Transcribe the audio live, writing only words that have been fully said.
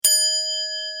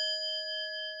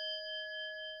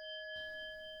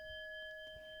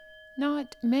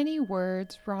Not many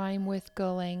words rhyme with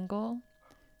galangal,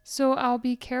 so I'll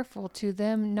be careful to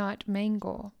them not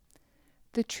mangle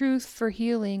the truth for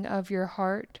healing of your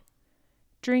heart.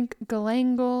 Drink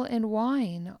galangal and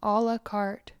wine a la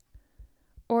carte,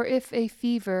 or if a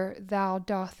fever thou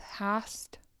doth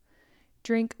hast,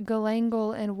 drink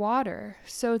galangal and water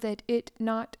so that it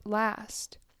not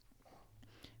last.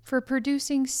 For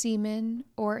producing semen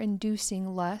or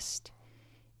inducing lust,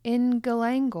 in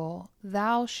galangal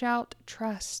thou shalt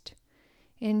trust.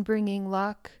 In bringing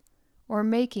luck or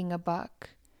making a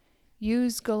buck,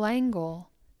 use galangal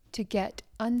to get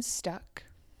unstuck.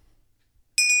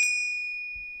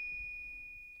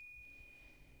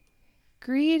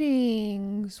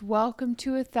 Greetings! Welcome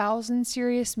to 1,000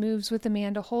 Serious Moves with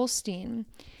Amanda Holstein.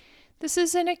 This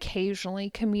is an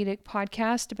occasionally comedic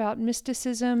podcast about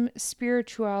mysticism,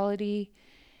 spirituality,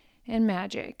 and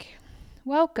magic.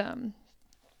 Welcome!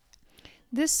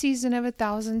 This season of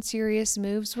 1,000 Serious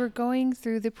Moves, we're going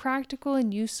through the practical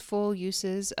and useful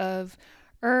uses of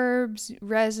herbs,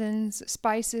 resins,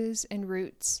 spices, and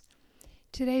roots.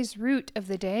 Today's root of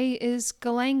the day is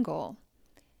galangal.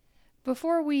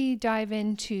 Before we dive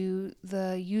into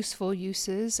the useful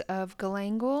uses of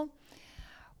galangal,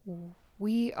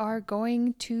 we are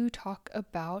going to talk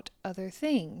about other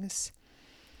things,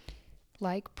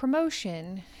 like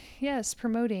promotion. Yes,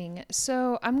 promoting.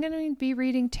 So I'm going to be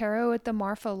reading tarot at the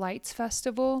Marfa Lights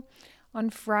Festival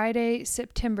on Friday,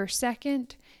 September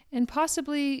 2nd, and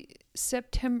possibly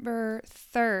September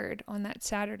 3rd on that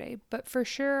Saturday, but for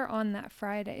sure on that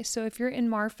Friday. So if you're in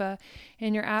Marfa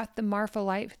and you're at the Marfa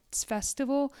Lights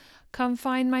Festival, come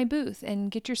find my booth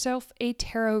and get yourself a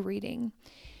tarot reading.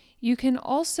 You can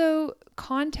also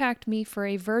contact me for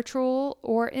a virtual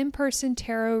or in-person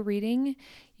tarot reading.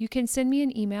 You can send me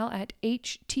an email at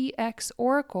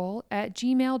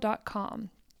htxoracle@gmail.com.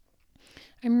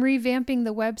 I'm revamping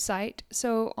the website,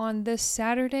 so on this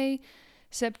Saturday,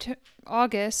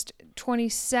 August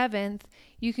 27th,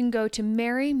 you can go to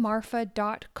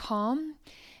marymarfa.com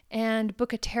and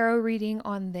book a tarot reading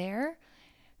on there.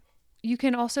 You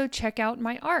can also check out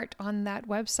my art on that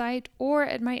website or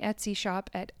at my Etsy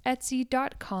shop at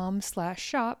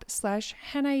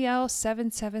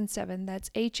etsy.com/shop/Hanael777. That's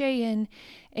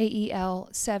HANAEL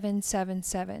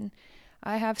 777.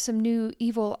 I have some new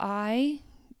evil eye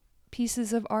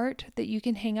pieces of art that you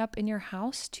can hang up in your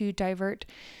house to divert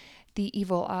the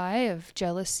evil eye of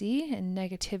jealousy and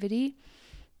negativity.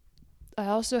 I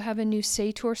also have a new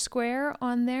Sator square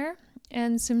on there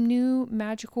and some new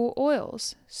magical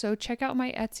oils. So check out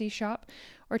my Etsy shop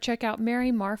or check out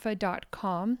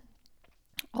marymarfa.com.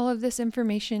 All of this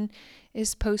information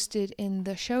is posted in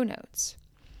the show notes.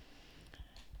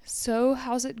 So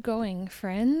how's it going,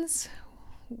 friends?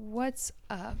 What's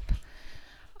up?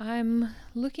 I'm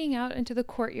looking out into the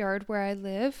courtyard where I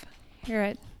live here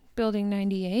at Building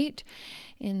 98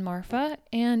 in Marfa,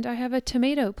 and I have a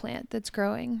tomato plant that's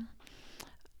growing.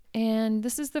 And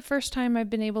this is the first time I've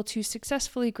been able to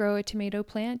successfully grow a tomato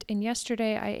plant, and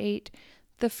yesterday I ate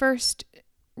the first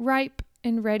ripe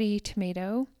and ready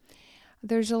tomato.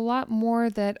 There's a lot more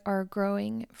that are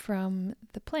growing from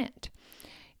the plant.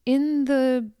 In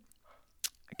the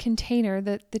container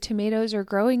that the tomatoes are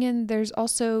growing in, there's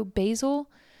also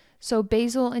basil. So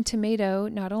basil and tomato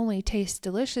not only taste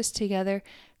delicious together,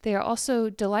 they are also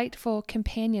delightful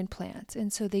companion plants,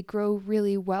 and so they grow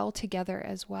really well together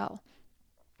as well.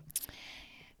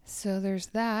 So there's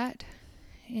that.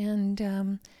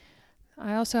 And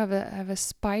I also have a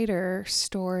spider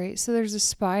story. So there's a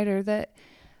spider that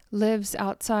lives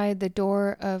outside the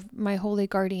door of my Holy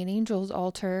Guardian Angel's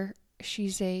altar.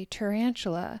 She's a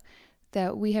tarantula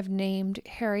that we have named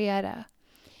Harrietta.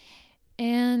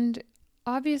 And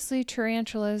obviously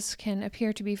tarantulas can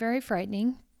appear to be very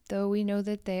frightening, though we know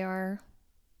that they are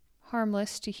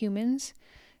harmless to humans,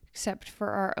 except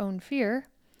for our own fear.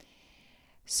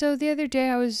 So the other day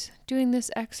I was doing this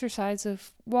exercise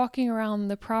of walking around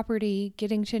the property,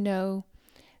 getting to know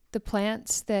the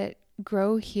plants that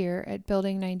grow here at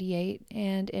Building 98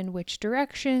 and in which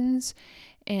directions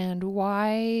and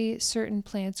why certain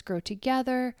plants grow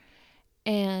together.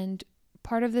 And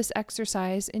part of this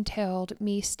exercise entailed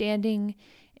me standing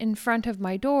in front of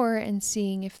my door and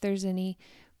seeing if there's any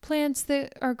plants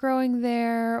that are growing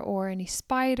there or any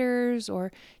spiders,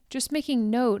 or just making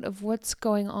note of what's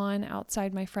going on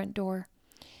outside my front door.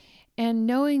 And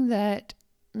knowing that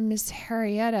Miss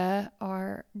Harrietta,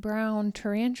 our brown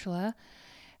tarantula,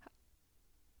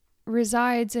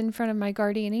 resides in front of my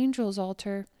guardian angel's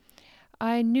altar,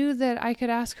 I knew that I could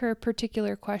ask her a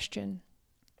particular question.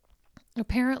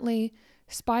 Apparently,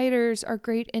 spiders are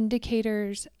great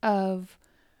indicators of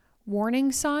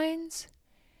warning signs,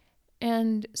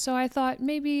 And so I thought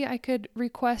maybe I could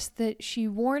request that she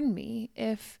warn me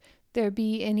if there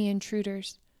be any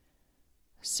intruders.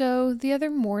 So the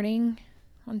other morning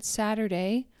on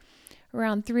Saturday,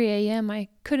 around 3 a.m., I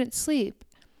couldn't sleep.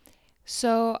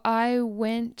 So I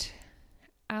went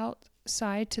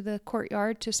outside to the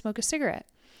courtyard to smoke a cigarette.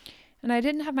 And I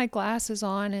didn't have my glasses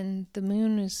on, and the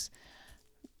moon is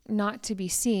not to be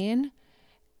seen.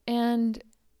 And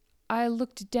I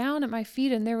looked down at my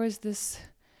feet, and there was this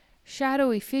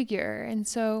shadowy figure. And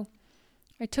so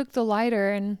I took the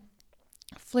lighter and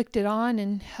flicked it on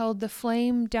and held the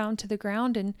flame down to the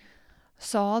ground and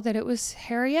saw that it was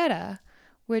Harrietta,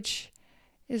 which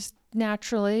is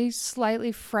naturally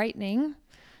slightly frightening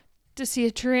to see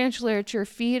a tarantula at your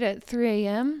feet at 3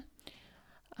 a.m.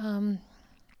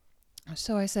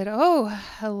 So I said, "Oh,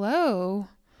 hello.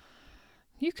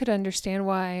 You could understand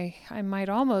why I might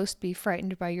almost be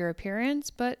frightened by your appearance,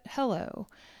 but hello."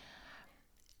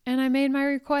 And I made my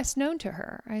request known to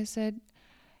her. I said,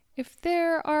 "If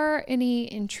there are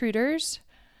any intruders,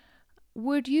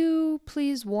 would you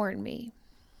please warn me?"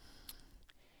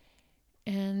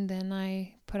 And then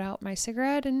I put out my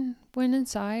cigarette and went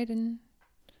inside and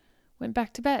went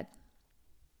back to bed.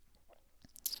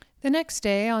 The next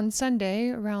day, on Sunday,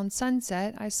 around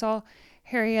sunset, I saw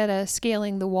Harrietta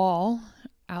scaling the wall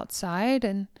outside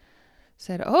and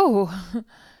said, "Oh,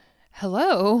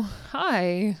 hello,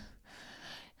 hi.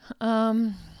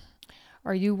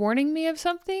 Are you warning me of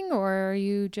something, or are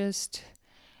you just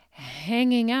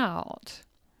hanging out?"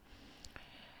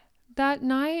 That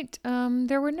night,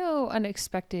 there were no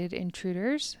unexpected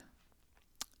intruders.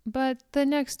 But the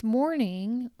next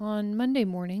morning, on Monday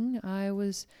morning, I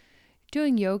was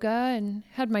doing yoga and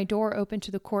had my door open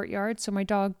to the courtyard so my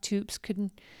dog Toops could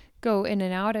go in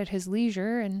and out at his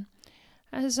leisure. And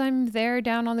as I'm there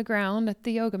down on the ground at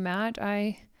the yoga mat,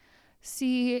 I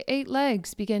see 8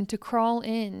 legs begin to crawl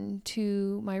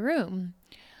into my room.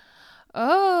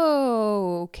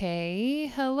 "Oh, okay.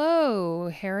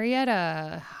 Hello,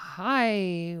 Harrietta.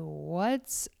 Hi,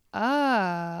 what's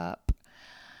up?"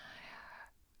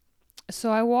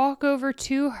 So I walk over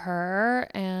to her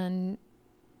and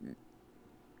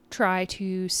try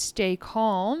to stay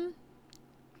calm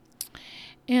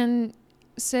and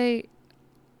say,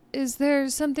 "Is there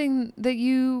something that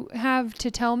you have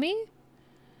to tell me?"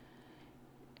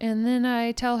 And then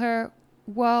I tell her,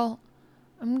 "Well,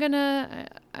 I'm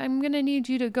gonna need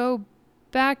you to go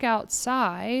back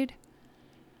outside."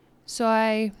 So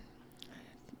I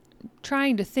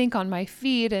trying to think on my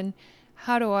feet and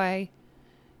how do I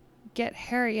get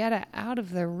Harrietta out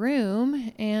of the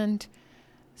room, and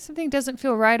something doesn't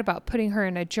feel right about putting her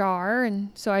in a jar.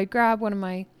 And so I grab one of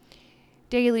my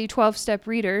daily 12-step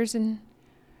readers and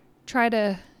try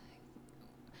to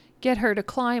get her to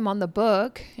climb on the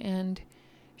book, and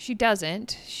she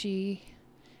doesn't. She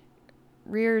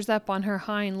rears up on her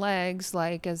hind legs,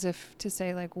 like as if to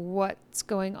say, like, "What's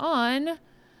going on?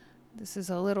 This is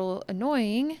a little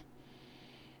annoying."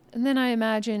 And then I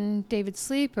imagine David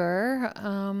Sleeper,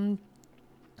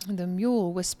 the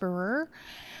mule whisperer.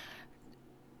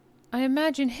 I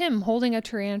imagine him holding a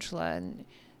tarantula and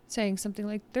saying something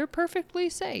like, "They're perfectly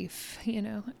safe,"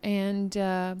 And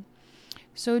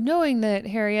so knowing that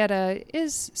Harrietta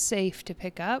is safe to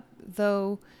pick up,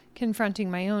 though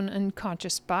confronting my own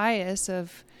unconscious bias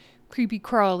of creepy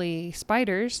crawly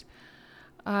spiders,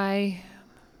 I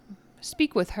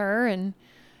speak with her and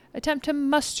attempt to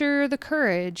muster the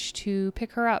courage to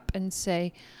pick her up and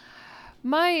say,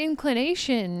 "My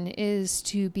inclination is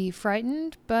to be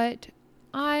frightened, but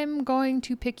I'm going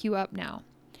to pick you up now."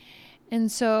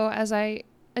 And so as I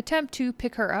attempt to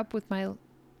pick her up with my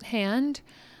hand,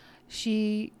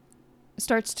 she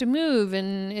starts to move,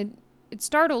 and it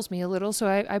startles me a little, so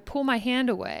I pull my hand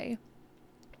away.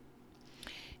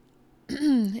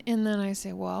 And then I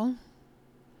say, "Well,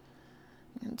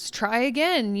 let's try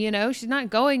again. She's not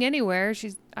going anywhere.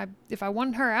 If I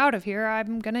want her out of here,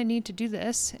 I'm going to need to do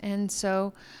this." And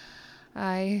so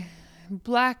I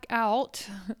black out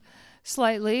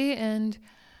slightly and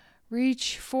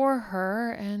reach for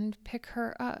her and pick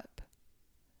her up.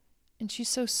 And she's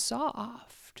so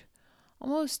soft,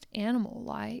 almost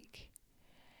animal-like.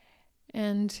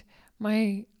 And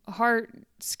my heart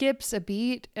skips a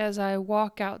beat as I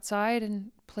walk outside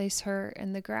and place her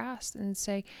in the grass and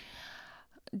say,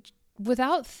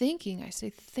 without thinking, I say,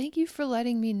 "Thank you for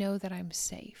letting me know that I'm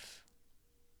safe."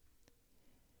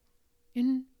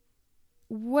 And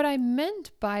what I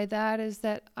meant by that is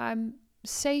that I'm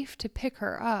safe to pick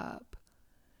her up.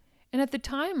 And at the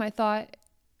time I thought,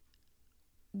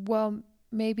 well,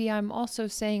 maybe I'm also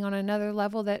saying on another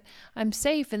level that I'm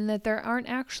safe and that there aren't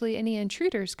actually any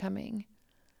intruders coming.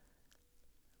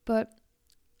 but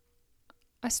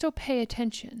I still pay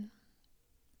attention.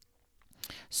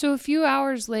 So a few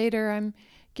hours later, I'm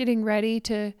getting ready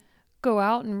to go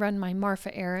out and run my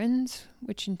Marfa errands,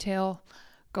 which entail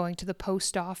going to the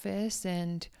post office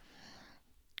and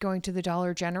going to the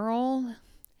Dollar General.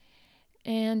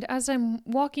 And as I'm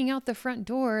walking out the front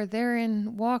door,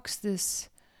 therein walks this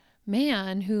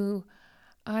man who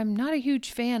I'm not a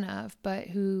huge fan of, but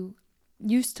who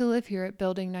used to live here at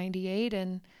Building 98.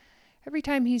 And every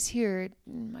time he's here,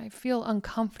 I feel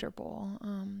uncomfortable.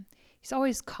 He's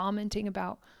always commenting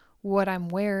about what I'm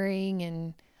wearing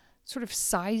and sort of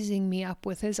sizing me up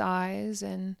with his eyes.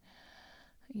 And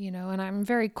I'm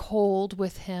very cold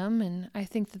with him, and I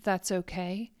think that that's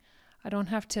okay. I don't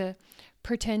have to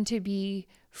pretend to be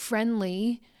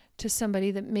friendly to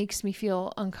somebody that makes me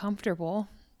feel uncomfortable.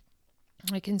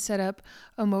 I can set up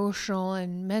emotional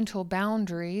and mental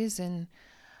boundaries, and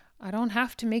I don't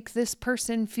have to make this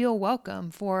person feel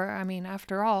welcome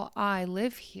after all, I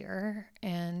live here,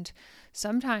 and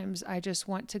sometimes I just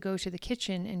want to go to the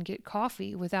kitchen and get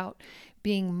coffee without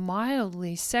being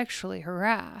mildly sexually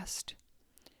harassed.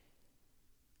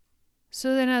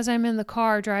 So then as I'm in the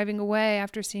car driving away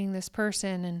after seeing this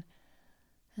person, and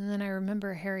then I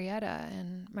remember Harrietta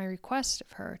and my request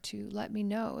of her to let me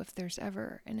know if there's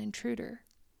ever an intruder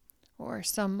or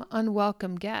some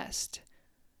unwelcome guest.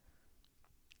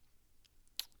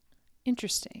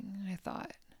 Interesting, I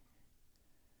thought,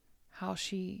 how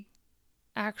she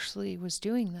actually was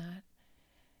doing that,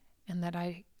 and that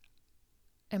I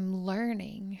am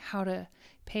learning how to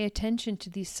pay attention to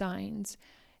these signs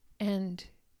and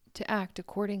to act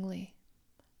accordingly.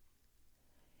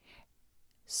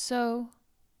 So,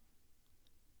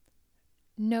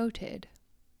 noted.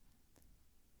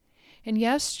 And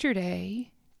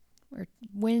yesterday, or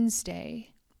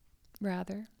Wednesday,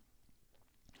 rather,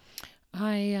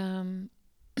 I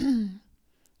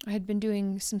I had been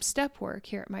doing some step work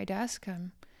here at my desk.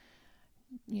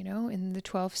 In the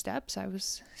 12 steps, I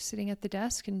was sitting at the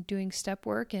desk and doing step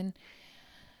work. And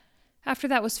after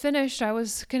that was finished, I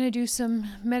was going to do some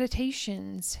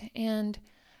meditations. And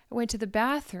I went to the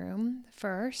bathroom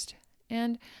first.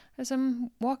 And as I'm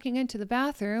walking into the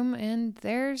bathroom, and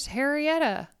there's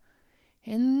Harrietta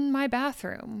in my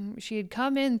bathroom. She had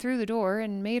come in through the door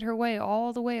and made her way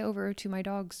all the way over to my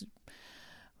dog's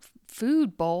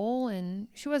food bowl, and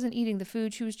she wasn't eating the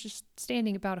food. She was just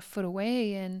standing about a foot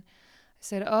away, and I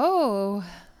said, "Oh,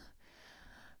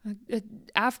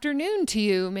 afternoon to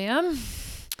you, ma'am."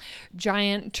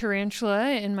 Giant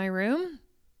tarantula in my room.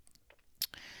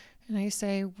 And I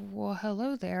say, "Well,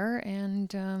 hello there,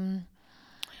 and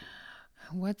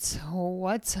what's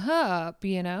up,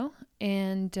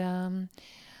 And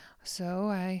so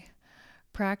I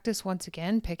practice once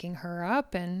again picking her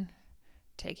up and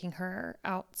taking her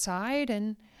outside,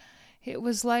 and it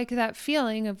was like that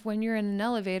feeling of when you're in an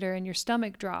elevator and your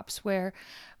stomach drops, where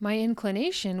my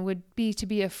inclination would be to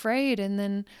be afraid and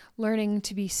then learning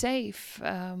to be safe,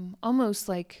 almost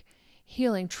like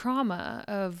healing trauma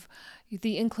of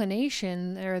the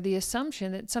inclination or the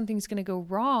assumption that something's going to go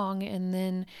wrong, and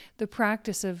then the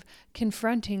practice of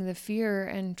confronting the fear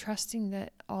and trusting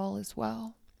that all is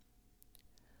well.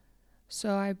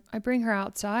 So I bring her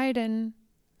outside, and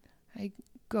I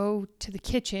go to the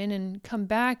kitchen and come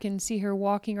back and see her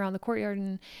walking around the courtyard,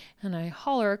 and I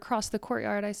holler across the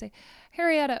courtyard. I say,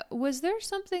 "Harrietta, was there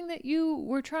something that you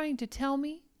were trying to tell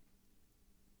me?"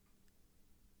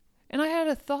 And I had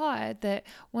a thought that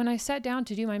when I sat down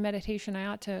to do my meditation, I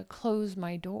ought to close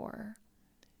my door.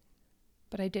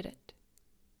 But I didn't.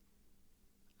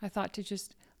 I thought to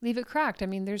just leave it cracked.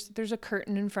 There's a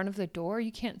curtain in front of the door.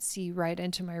 You can't see right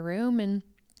into my room, and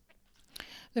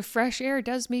the fresh air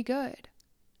does me good.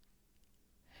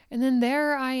 And then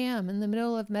there I am in the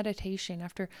middle of meditation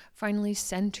after finally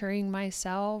centering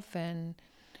myself and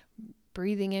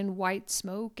breathing in white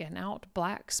smoke and out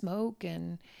black smoke,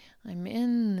 and I'm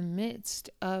in the midst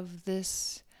of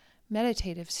this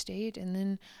meditative state, and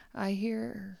then I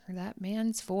hear that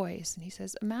man's voice, and he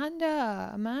says,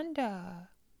 Amanda,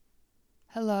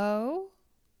 hello?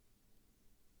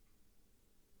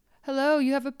 Hello,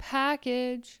 you have a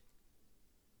package."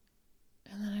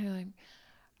 And then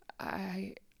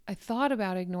I thought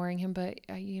about ignoring him, but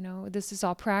this is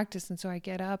all practice, and so I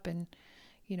get up, and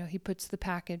he puts the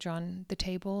package on the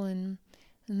table, and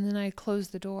then I close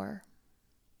the door.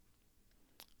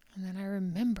 And then I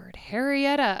remembered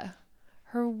Harrietta,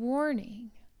 her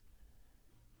warning,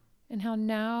 and how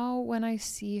now when I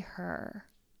see her,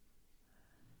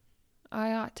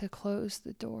 I ought to close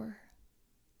the door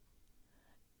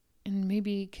and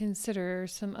maybe consider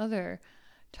some other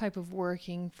type of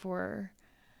working for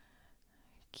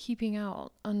keeping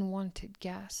out unwanted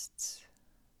guests,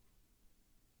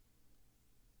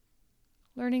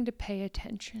 learning to pay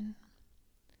attention,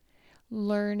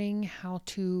 learning how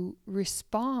to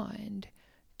respond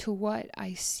to what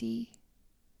I see.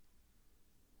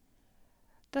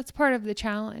 That's part of the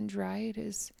challenge, right?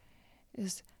 Is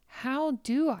how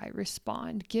do I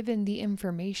respond given the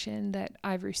information that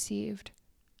I've received?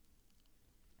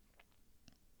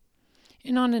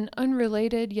 And on an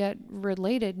unrelated yet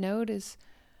related note is,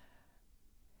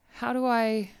 how do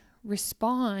I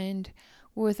respond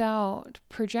without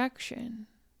projection?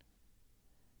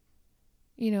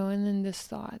 And then this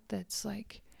thought that's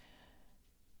like,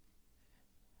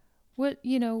 what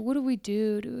do we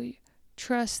do? Do we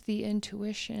trust the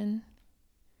intuition?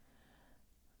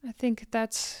 I think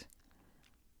that's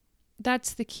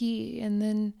the key. And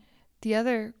then the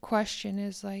other question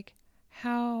is like,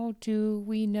 how do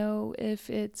we know if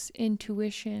it's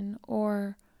intuition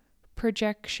or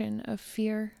projection of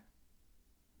fear?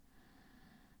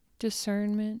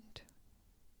 Discernment,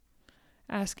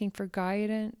 asking for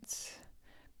guidance,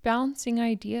 bouncing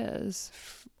ideas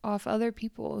off other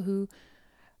people who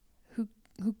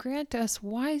grant us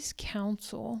wise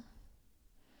counsel,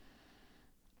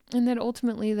 and that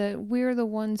ultimately that we're the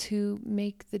ones who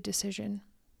make the decision.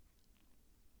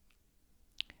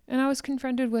 And I was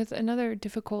confronted with another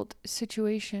difficult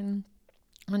situation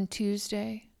on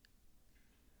Tuesday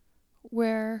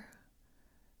where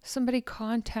somebody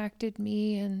contacted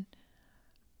me and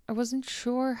I wasn't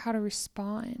sure how to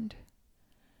respond.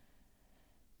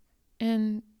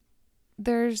 And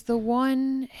there's the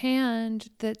one hand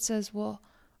that says, well,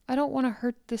 I don't want to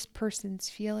hurt this person's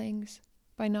feelings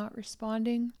by not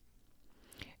responding.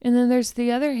 And then there's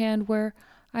the other hand where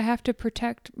I have to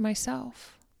protect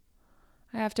myself.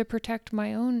 I have to protect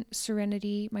my own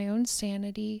serenity, my own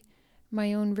sanity,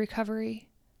 my own recovery.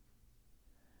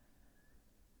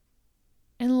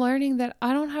 And learning that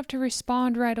I don't have to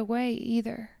respond right away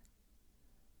either.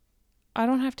 I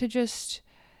don't have to just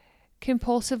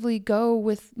compulsively go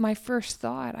with my first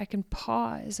thought. I can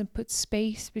pause and put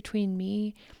space between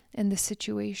me and the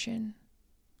situation.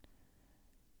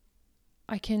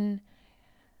 I can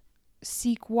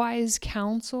seek wise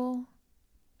counsel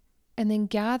and then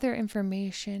gather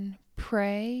information,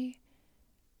 pray,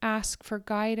 ask for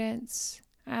guidance,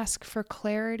 ask for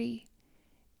clarity,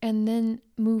 and then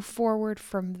move forward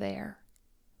from there.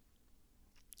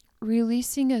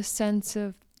 Releasing a sense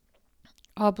of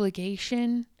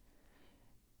obligation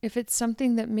if it's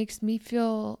something that makes me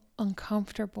feel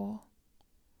uncomfortable.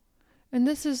 And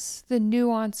this is the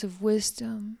nuance of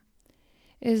wisdom,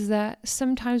 is that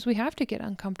sometimes we have to get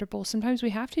uncomfortable. Sometimes we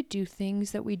have to do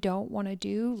things that we don't want to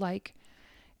do, like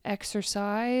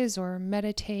exercise or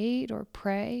meditate or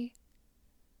pray.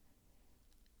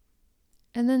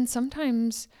 And then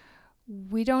sometimes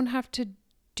we don't have to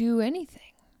do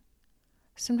anything.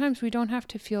 Sometimes we don't have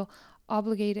to feel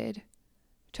obligated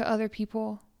to other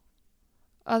people,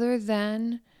 other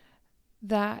than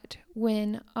that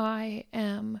when I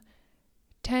am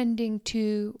tending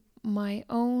to my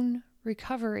own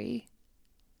recovery.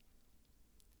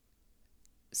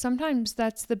 Sometimes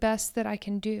that's the best that I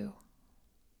can do.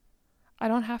 I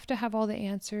don't have to have all the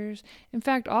answers. In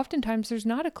fact, oftentimes there's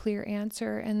not a clear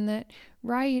answer, and that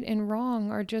right and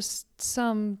wrong are just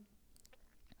some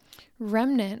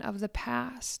remnant of the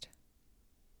past.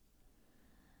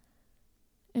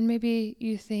 And maybe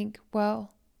you think,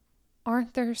 well,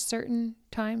 aren't there certain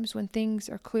times when things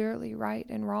are clearly right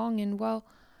and wrong? And well,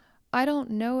 I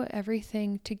don't know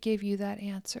everything to give you that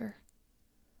answer.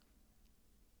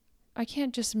 I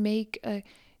can't just make a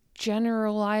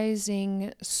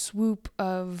generalizing swoop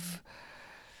of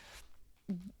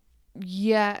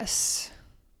yes.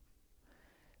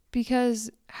 Because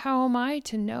how am I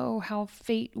to know how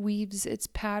fate weaves its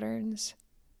patterns?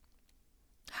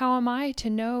 How am I to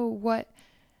know what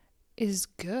is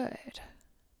good?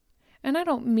 And I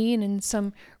don't mean in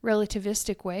some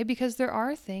relativistic way, because there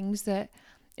are things that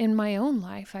in my own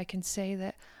life I can say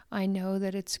that I know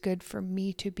that it's good for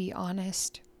me to be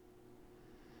honest.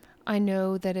 I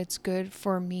know that it's good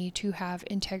for me to have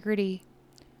integrity.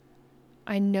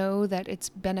 I know that it's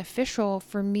beneficial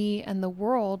for me and the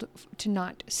world to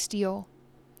not steal.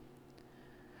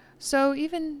 So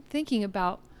even thinking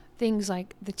about things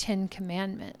like the 10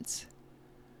 Commandments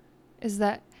is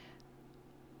that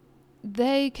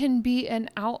they can be an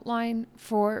outline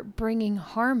for bringing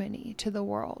harmony to the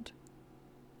world.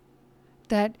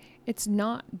 That it's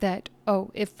not that,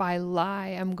 oh, if I lie,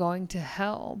 I'm going to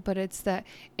hell, but it's that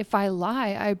if I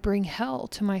lie, I bring hell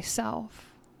to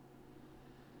myself.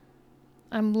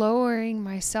 I'm lowering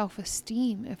my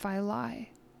self-esteem if I lie.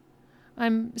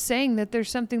 I'm saying that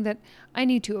there's something that I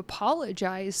need to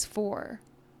apologize for.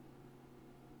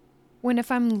 When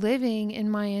if I'm living in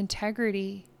my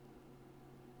integrity,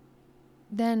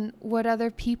 then what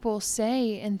other people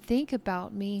say and think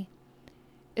about me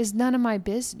is none of my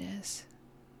business.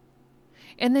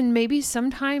 And then maybe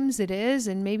sometimes it is,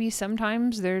 and maybe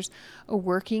sometimes there's a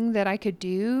working that I could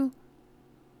do.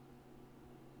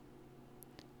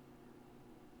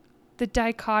 The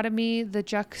dichotomy, the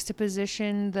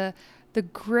juxtaposition, the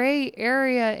gray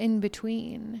area in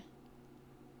between.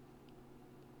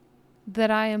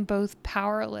 That I am both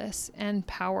powerless and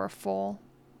powerful.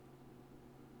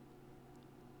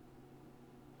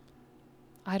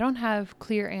 I don't have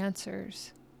clear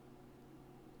answers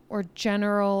or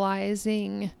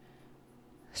generalizing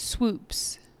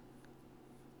swoops.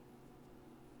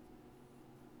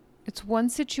 It's one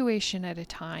situation at a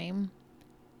time,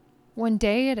 one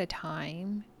day at a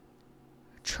time,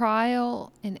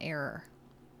 trial and error.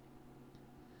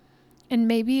 And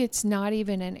maybe it's not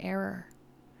even an error.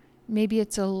 Maybe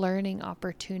it's a learning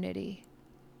opportunity.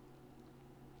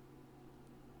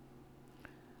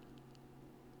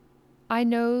 I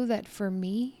know that for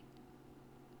me,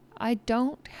 I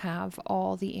don't have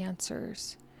all the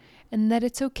answers, and that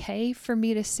it's okay for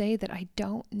me to say that I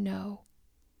don't know.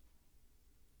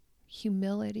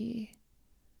 Humility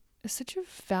is such a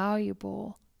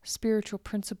valuable spiritual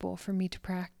principle for me to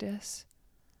practice.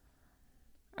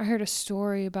 I heard a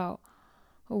story about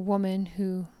a woman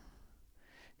who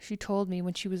she told me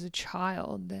when she was a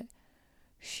child that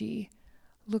she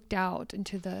looked out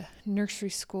into the nursery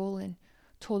school and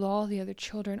told all the other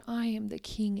children, I am the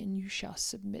king and you shall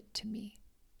submit to me.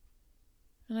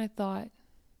 And I thought,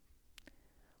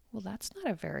 well, that's not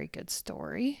a very good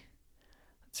story.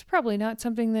 It's probably not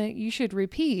something that you should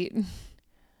repeat.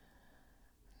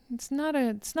 It's not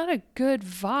a good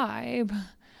vibe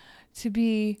to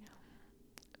be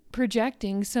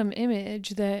projecting some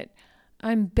image that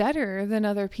I'm better than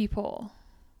other people,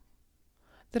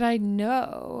 that I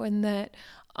know, and that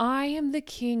I am the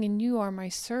king and you are my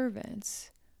servants.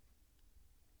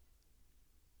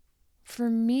 For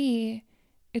me,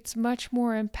 it's much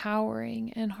more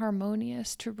empowering and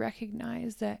harmonious to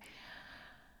recognize that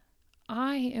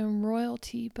I am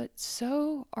royalty, but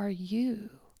so are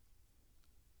you.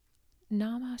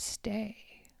 Namaste.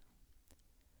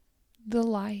 The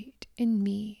light in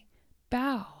me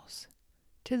bows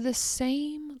to the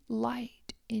same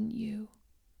light in you.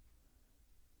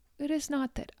 It is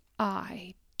not that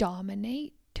I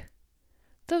dominate,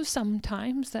 though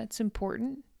sometimes that's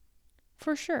important,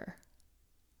 for sure.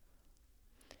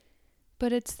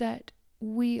 But it's that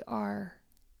we are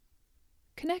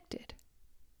connected,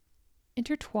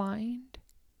 intertwined,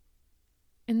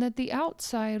 and that the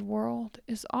outside world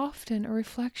is often a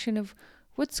reflection of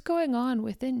what's going on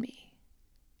within me.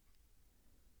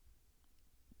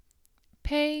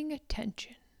 Paying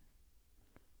attention,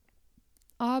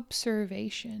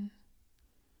 observation,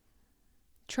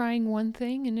 trying one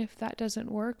thing, and if that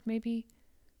doesn't work, maybe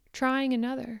trying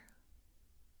another.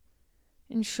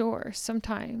 And sure,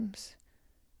 sometimes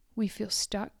we feel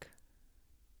stuck.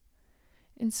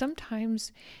 And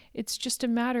sometimes it's just a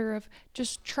matter of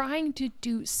just trying to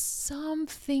do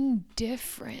something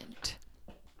different.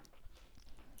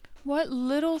 What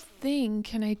little thing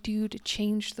can I do to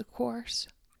change the course?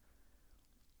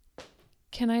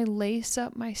 Can I lace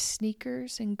up my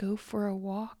sneakers and go for a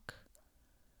walk?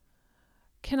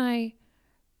 Can I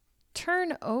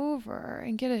turn over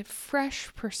and get a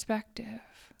fresh perspective?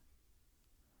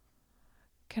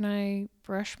 Can I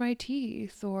brush my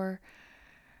teeth or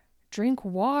drink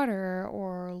water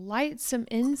or light some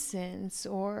incense?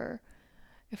 Or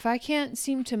if I can't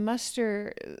seem to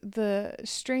muster the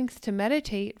strength to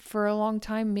meditate for a long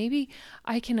time, maybe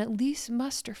I can at least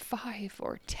muster 5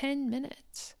 or 10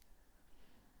 minutes.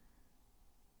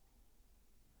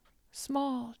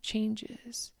 Small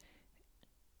changes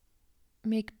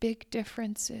make big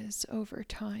differences over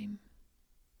time.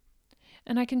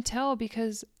 And I can tell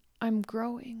because I'm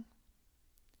growing.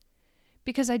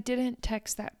 Because I didn't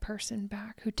text that person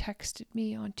back who texted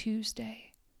me on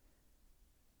Tuesday.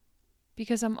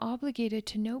 Because I'm obligated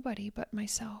to nobody but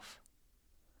myself.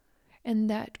 And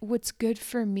that what's good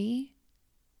for me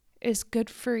is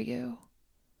good for you.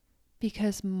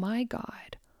 Because my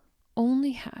God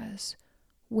only has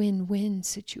win-win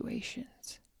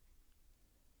situations.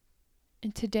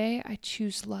 And today I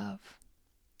choose love.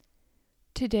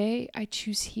 Today I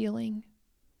choose healing.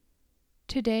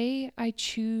 Today I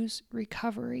choose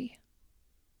recovery.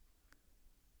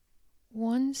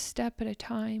 One step at a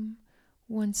time,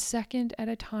 1 second at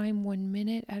a time, 1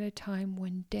 minute at a time,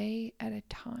 1 day at a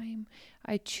time.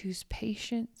 I choose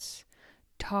patience,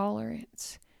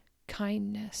 tolerance,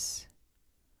 kindness.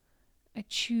 I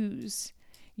choose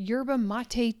yerba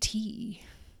mate tea.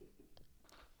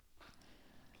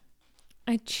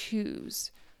 I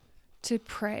choose to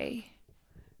pray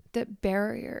that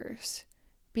barriers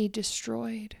be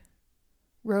destroyed,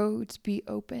 roads be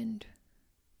opened,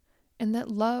 and that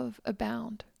love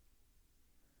abound.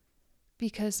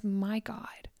 Because my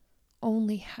God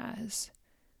only has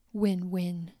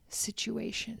win-win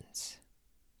situations.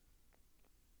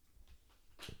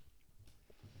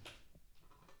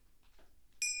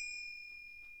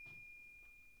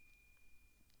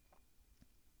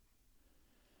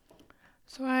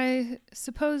 So I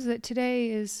suppose that today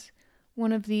is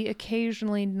one of the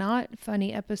occasionally not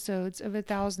funny episodes of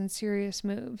 1,000 Serious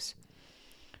Moves.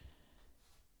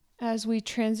 As we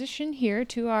transition here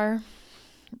to our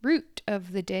root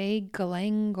of the day,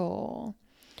 galangal.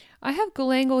 I have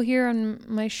galangal here on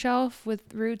my shelf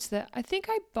with roots that I think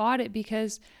I bought it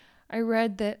because I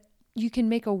read that you can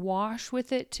make a wash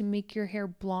with it to make your hair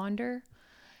blonder,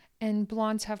 and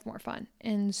blondes have more fun.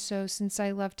 And so since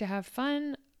I love to have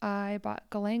fun, I bought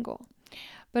galangal.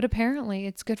 But apparently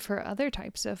it's good for other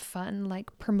types of fun,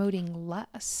 like promoting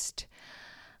lust.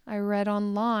 I read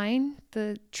online,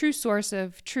 the true source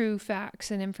of true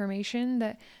facts and information,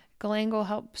 that galangal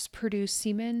helps produce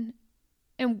semen.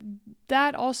 And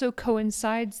that also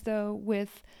coincides, though,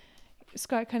 with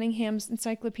Scott Cunningham's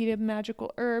Encyclopedia of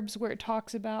Magical Herbs, where it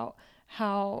talks about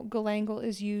how galangal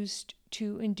is used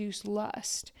to induce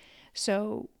lust.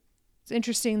 So it's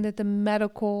interesting that the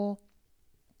medical,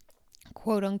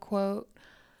 quote unquote,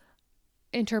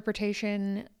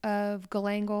 interpretation of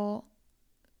galangal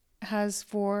has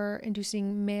for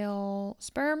inducing male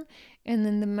sperm, and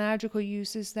then the magical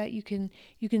use is that you can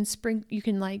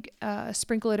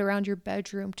sprinkle it around your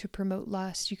bedroom to promote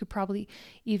lust. You could probably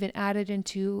even add it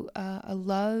into a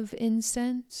love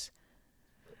incense.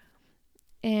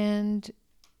 And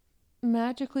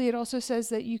magically, it also says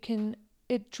that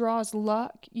it draws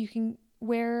luck. You can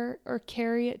wear or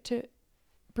carry it to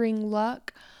bring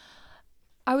luck.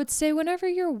 I would say whenever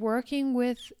you're working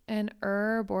with an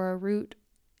herb or a root,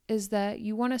 is that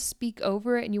you want to speak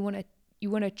over it and you want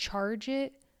to charge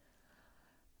it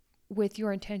with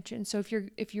your intention. So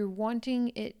if you're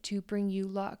wanting it to bring you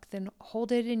luck, then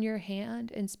hold it in your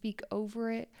hand and speak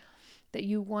over it that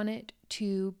you want it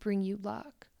to bring you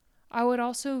luck. I would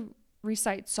also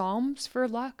recite Psalms for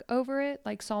luck over it,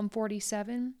 like Psalm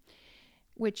 47,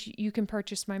 which you can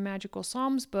purchase my Magical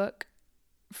Psalms book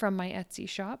from my Etsy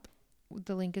shop.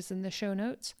 The link is in the show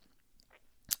notes.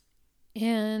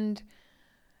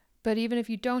 But even if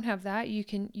you don't have that,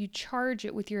 you charge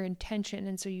it with your intention.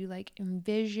 And so you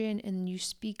envision and you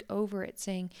speak over it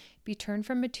saying, be turned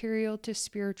from material to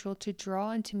spiritual to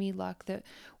draw into me luck, that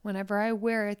whenever I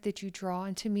wear it, that you draw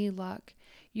into me luck.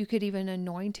 You could even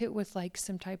anoint it with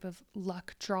some type of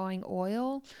luck drawing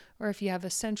oil, or if you have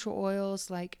essential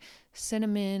oils like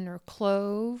cinnamon or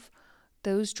clove,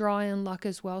 those draw in luck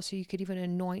as well. So you could even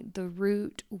anoint the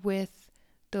root with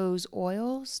those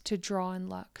oils to draw in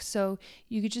luck. So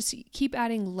you could just keep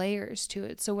adding layers to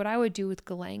it. So what I would do with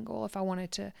galangal, if I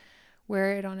wanted to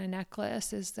wear it on a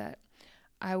necklace, is that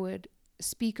I would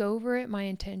speak over it my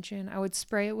intention. I would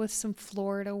spray it with some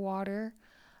Florida water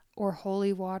or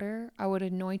holy water. I would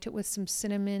anoint it with some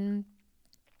cinnamon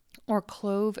or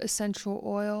clove essential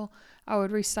oil. I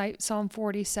would recite Psalm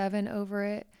 47 over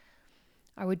it.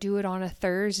 I would do it on a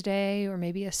Thursday or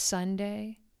maybe a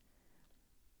Sunday.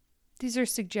 These are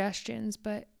suggestions,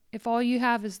 but if all you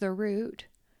have is the root,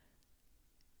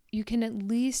 you can at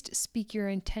least speak your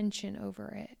intention over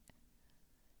it.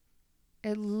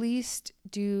 At least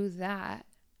do that.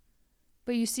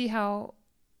 But you see how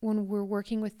when we're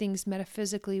working with things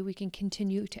metaphysically, we can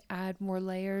continue to add more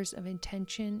layers of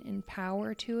intention and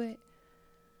power to it.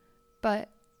 But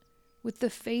with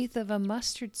the faith of a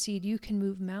mustard seed, you can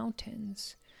move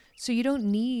mountains. So you don't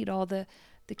need all the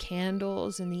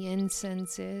candles and the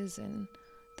incenses and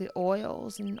the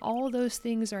oils, and all those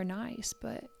things are nice,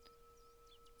 but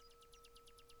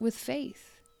with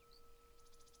faith,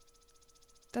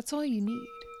 that's all you need.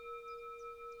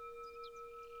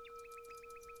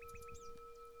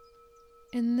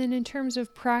 And then in terms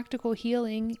of practical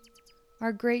healing,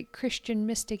 our great Christian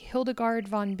mystic Hildegard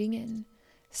von Bingen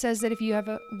says that if you have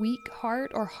a weak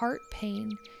heart or heart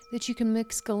pain, that you can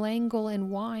mix galangal and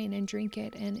wine and drink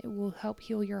it, and it will help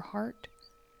heal your heart.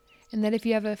 And that if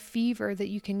you have a fever, that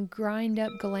you can grind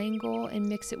up galangal and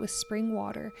mix it with spring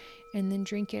water and then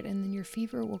drink it, and then your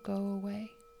fever will go away.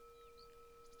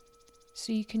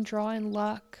 So you can draw in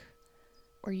luck,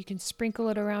 or you can sprinkle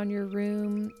it around your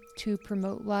room to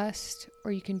promote lust,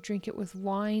 or you can drink it with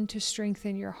wine to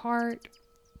strengthen your heart.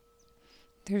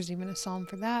 There's even a psalm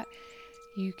for that.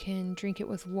 You can drink it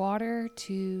with water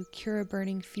to cure a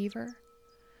burning fever.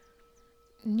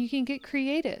 And you can get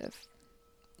creative.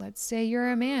 Let's say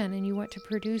you're a man and you want to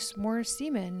produce more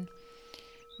semen.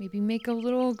 Maybe make a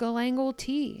little Galangal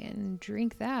tea and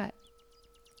drink that.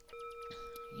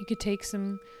 You could take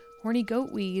some horny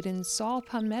goat weed and saw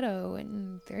palmetto,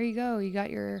 and there you go. You got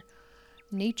your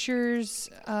nature's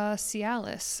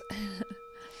Cialis.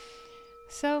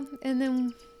 So, and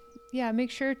then, yeah,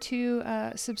 make sure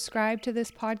to subscribe to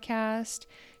this podcast,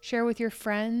 share with your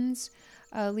friends,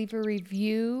 leave a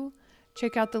review,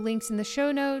 check out the links in the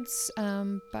show notes,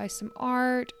 buy some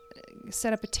art,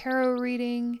 set up a tarot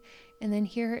reading, and then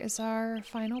here is our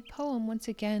final poem once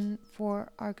again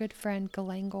for our good friend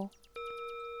Galangal.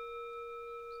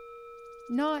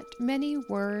 Not many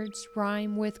words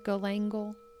rhyme with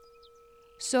Galangal,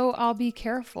 so I'll be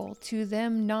careful to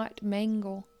them not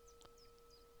mangle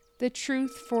the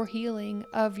truth for healing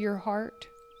of your heart.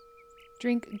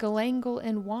 Drink Galangal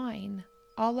and wine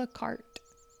a la carte,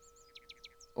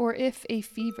 or if a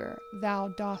fever thou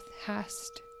doth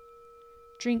hast,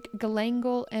 drink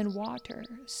Galangal and water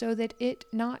so that it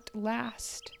not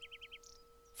last,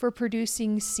 for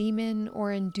producing semen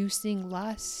or inducing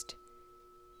lust.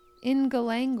 In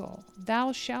Galangal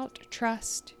thou shalt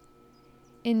trust,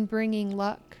 in bringing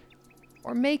luck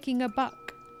or making a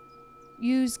buck.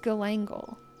 Use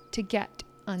Galangal to get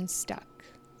unstuck.